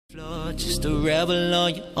Just a rebel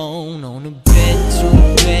on your own on a bed to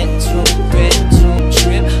a bed to a bed to a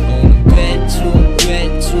trip on a bed to a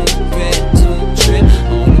bed to a bed to a trip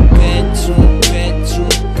on a bed to a bed to a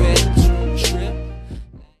bed to a trip.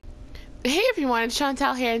 Hey everyone, it's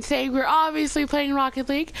Chantal here, and today we're obviously playing Rocket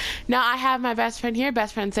League. Now I have my best friend here.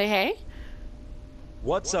 Best friend, say hey.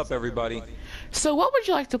 What's up, everybody? So what would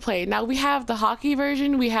you like to play? Now we have the hockey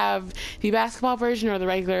version, we have the basketball version, or the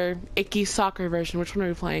regular icky soccer version. Which one are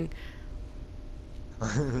we playing?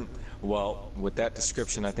 Well, with that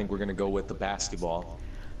description, I think we're gonna go with the basketball.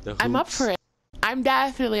 The hoops. I'm up for it. I'm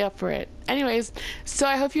definitely up for it. Anyways, so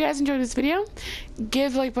I hope you guys enjoyed this video.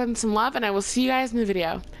 Give the like button some love, and I will see you guys in the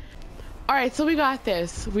video. Alright, so we got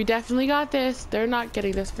this. We definitely got this. They're not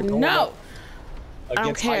getting this for no! I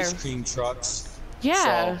don't care. Ice cream trucks.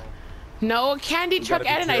 Yeah. So no, a candy truck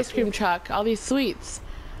and an ice cream truck. All these sweets.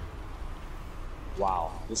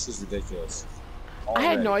 Wow, this is ridiculous. I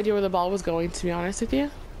had no idea where the ball was going, to be honest with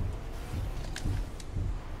you.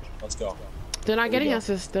 Let's go. They're not getting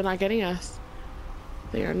us. They're not getting us.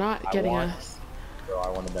 They are not getting us. Bro, I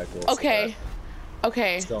wanted that goal. Okay.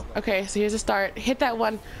 Okay. Let's go. Okay, so here's a start. Hit that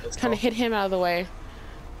one. Kind of hit him out of the way.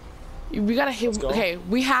 We gotta hit. Okay,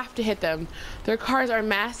 we have to hit them. Their cars are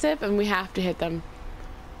massive, and we have to hit them.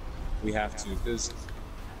 We have to, because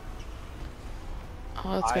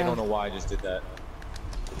let's go. I don't know why I just did that.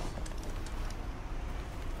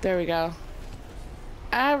 There we go.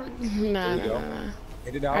 No.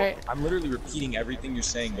 Hit it out. Right. I'm literally repeating everything you're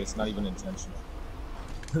saying, but it's not even intentional.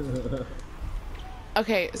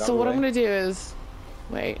 Okay, so what I'm gonna do is,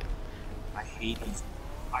 wait. I hate these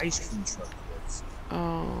ice cream truck kids.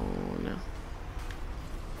 Oh no.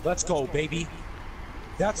 Let's go, baby.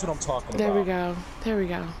 That's what I'm talking about. There we go. There we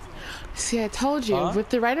go. See, I told you, with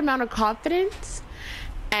the right amount of confidence,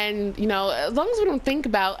 and you know, as long as we don't think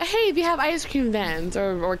about, hey, if you have ice cream vans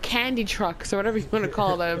or candy trucks or whatever you want to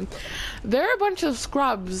call them, there are a bunch of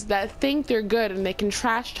scrubs that think they're good and they can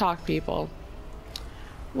trash talk people.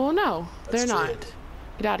 Well, no, they're not.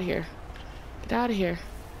 Get out of here. Get out of here.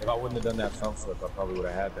 If I wouldn't have done that front flip, I probably would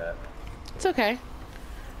have had that. It's okay.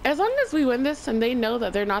 As long as we win this and they know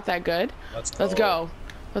that they're not that good, let's go. Let's go.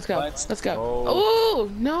 Let's go. Let's go. Oh,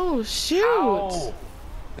 no, shoot. Ow.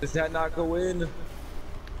 Does that not go in?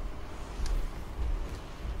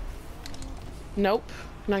 Nope.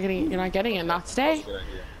 You're not getting it. Not today.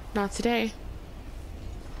 Not today.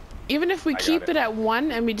 Even if we keep it at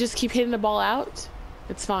 1 and we just keep hitting the ball out,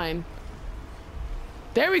 it's fine.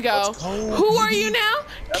 There we go. Who are you now?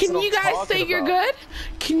 Can you guys say you're good?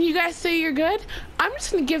 Can you guys say you're good? I'm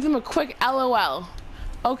just gonna give them a quick LOL.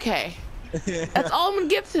 Okay. That's all I'm gonna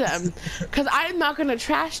give to them, because I'm not gonna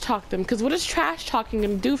trash talk them, because what is trash talking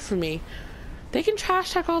gonna do for me? They can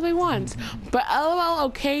trash talk all they want, but LOL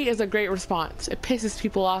okay is a great response. It pisses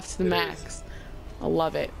people off to the max. I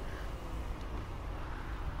love it.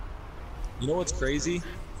 You know what's crazy?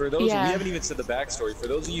 For those, we haven't even said the backstory. For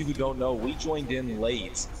those of you who don't know, we joined in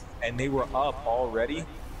late, and they were up already.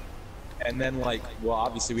 And then, like, well,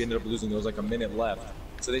 obviously we ended up losing. There was like a minute left,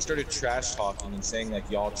 so they started trash talking and saying like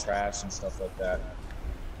y'all trash and stuff like that.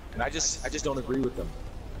 And I just don't agree with them.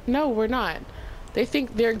 No, we're not. They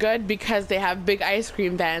think they're good because they have big ice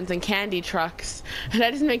cream vans and candy trucks. And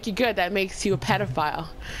that doesn't make you good. That makes you a pedophile.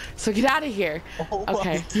 So get out of here. Oh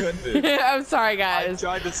okay. My goodness. I'm sorry, guys. I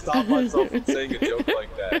tried to stop myself from saying a joke like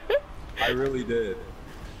that. I really did.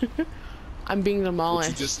 I'm being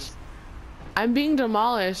demolished. I'm being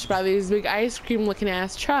demolished by these big ice cream looking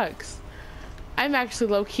ass trucks. I'm actually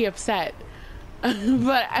low-key upset.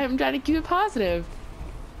 But I'm trying to keep it positive.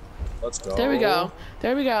 Let's go. There we go.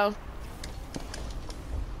 There we go.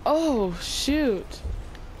 Oh, shoot.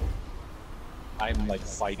 I'm like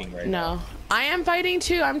fighting right now. No. I am fighting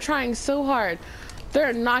too. I'm trying so hard.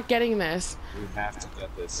 They're not getting this. We have to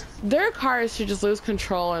get this. Their cars should just lose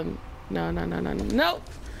control and... No. Nope.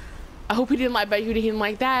 I hope he didn't like, but he didn't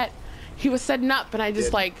like that. He was setting up and I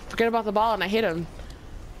just like forget about the ball and I hit him.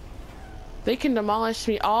 They can demolish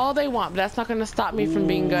me all they want, but that's not going to stop me from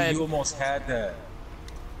being good. You almost had that.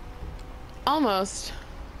 Almost.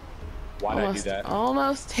 Why did I do that?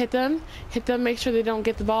 Almost. Hit them, make sure they don't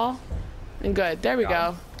get the ball. And good. There we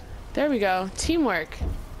go. There we go. Teamwork.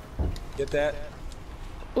 Get that?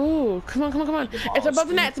 Ooh, come on. It's above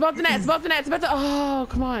the net, it's above the net, it's above the net, it's about to... Oh,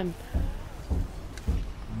 come on.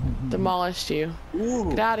 Demolished you.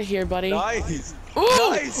 Ooh. Get out of here, buddy. Nice. Ooh.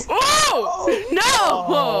 Nice. Ooh. Oh. No.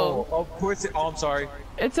 Oh, of course it... Oh, I'm sorry.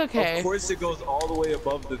 It's okay. Of course it goes all the way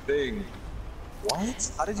above the thing.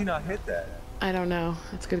 What? How did you not hit that? I don't know.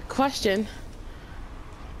 That's a good question.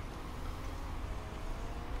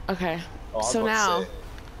 Okay. So now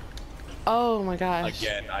Oh my gosh.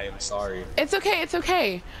 Again, I am sorry. It's okay, it's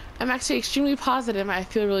okay. I'm actually extremely positive. I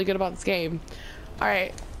feel really good about this game. All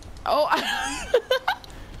right. Oh.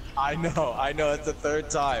 I know, it's the third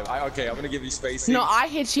time. Okay, I'm gonna give you space. No, I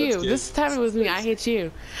hit you. This time it was me, I hit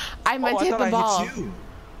you. I meant to hit the ball.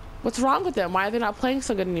 What's wrong with them? Why are they not playing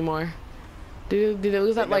so good anymore? Did they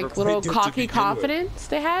lose that like little cocky confidence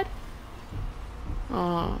they had?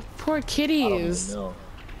 Oh, poor kitties.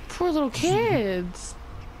 Poor little kids.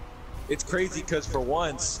 It's crazy because for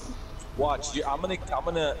once, watch. I'm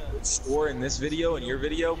gonna score in this video and your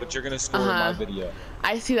video, but you're gonna score in my video.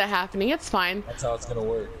 I see that happening. It's fine. That's how it's gonna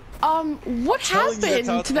work. What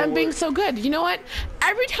happened to them being so good? You know what?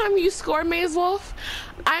 Every time you score, MAZEWOLF,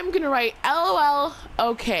 I'm gonna write LOL.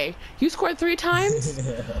 Okay, you scored 3 times.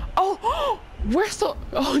 Oh, we're still.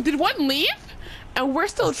 Oh, did one leave? And we're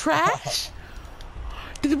still trash.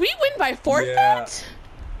 Did we win by forfeit?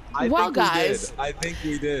 Yeah. Well, guys, I think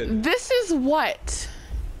we did. This is what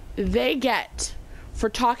they get for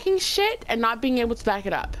talking shit and not being able to back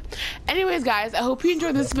it up. Anyways, guys, I hope you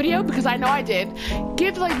enjoyed this video because I know I did.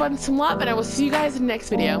 Give the like button some love, and I will see you guys in the next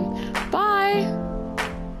video. Bye.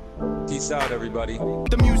 Peace out, everybody.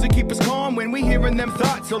 The music keep us calm when we hearing them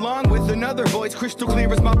thoughts, along with another voice crystal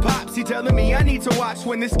clear as my pops. He telling me I need to watch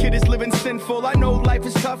when this kid is living sinful. I know life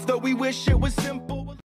is tough, though we wish it was simple.